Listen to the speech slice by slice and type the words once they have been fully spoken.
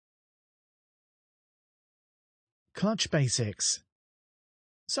Clutch Basics.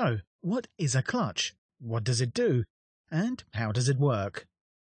 So, what is a clutch? What does it do? And how does it work?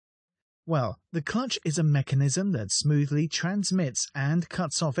 Well, the clutch is a mechanism that smoothly transmits and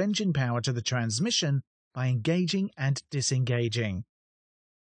cuts off engine power to the transmission by engaging and disengaging.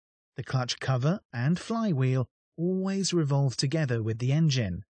 The clutch cover and flywheel always revolve together with the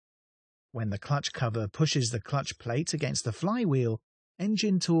engine. When the clutch cover pushes the clutch plate against the flywheel,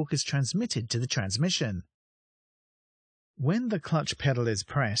 engine torque is transmitted to the transmission. When the clutch pedal is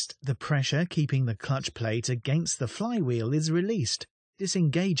pressed, the pressure keeping the clutch plate against the flywheel is released,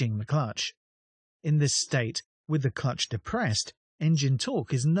 disengaging the clutch. In this state, with the clutch depressed, engine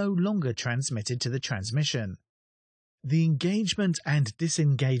torque is no longer transmitted to the transmission. The engagement and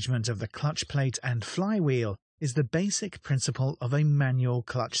disengagement of the clutch plate and flywheel is the basic principle of a manual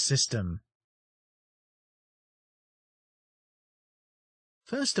clutch system.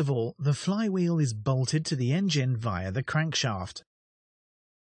 First of all, the flywheel is bolted to the engine via the crankshaft.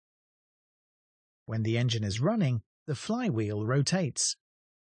 When the engine is running, the flywheel rotates.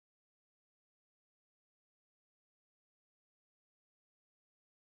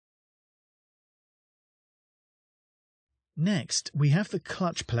 Next, we have the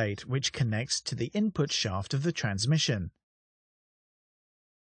clutch plate, which connects to the input shaft of the transmission.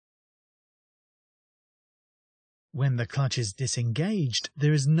 When the clutch is disengaged,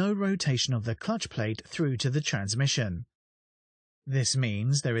 there is no rotation of the clutch plate through to the transmission. This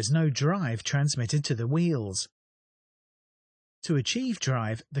means there is no drive transmitted to the wheels. To achieve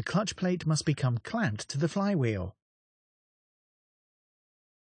drive, the clutch plate must become clamped to the flywheel.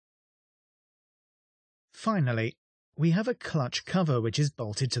 Finally, we have a clutch cover which is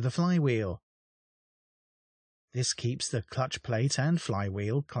bolted to the flywheel. This keeps the clutch plate and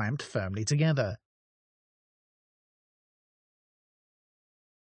flywheel clamped firmly together.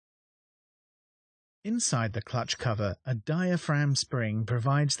 Inside the clutch cover, a diaphragm spring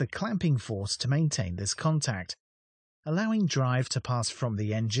provides the clamping force to maintain this contact, allowing drive to pass from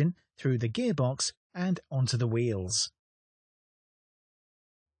the engine through the gearbox and onto the wheels.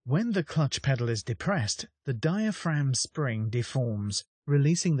 When the clutch pedal is depressed, the diaphragm spring deforms,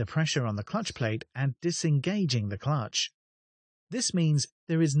 releasing the pressure on the clutch plate and disengaging the clutch. This means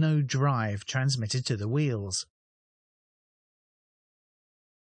there is no drive transmitted to the wheels.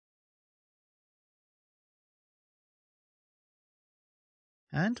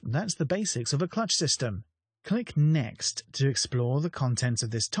 And that's the basics of a clutch system. Click Next to explore the contents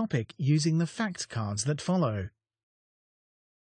of this topic using the fact cards that follow.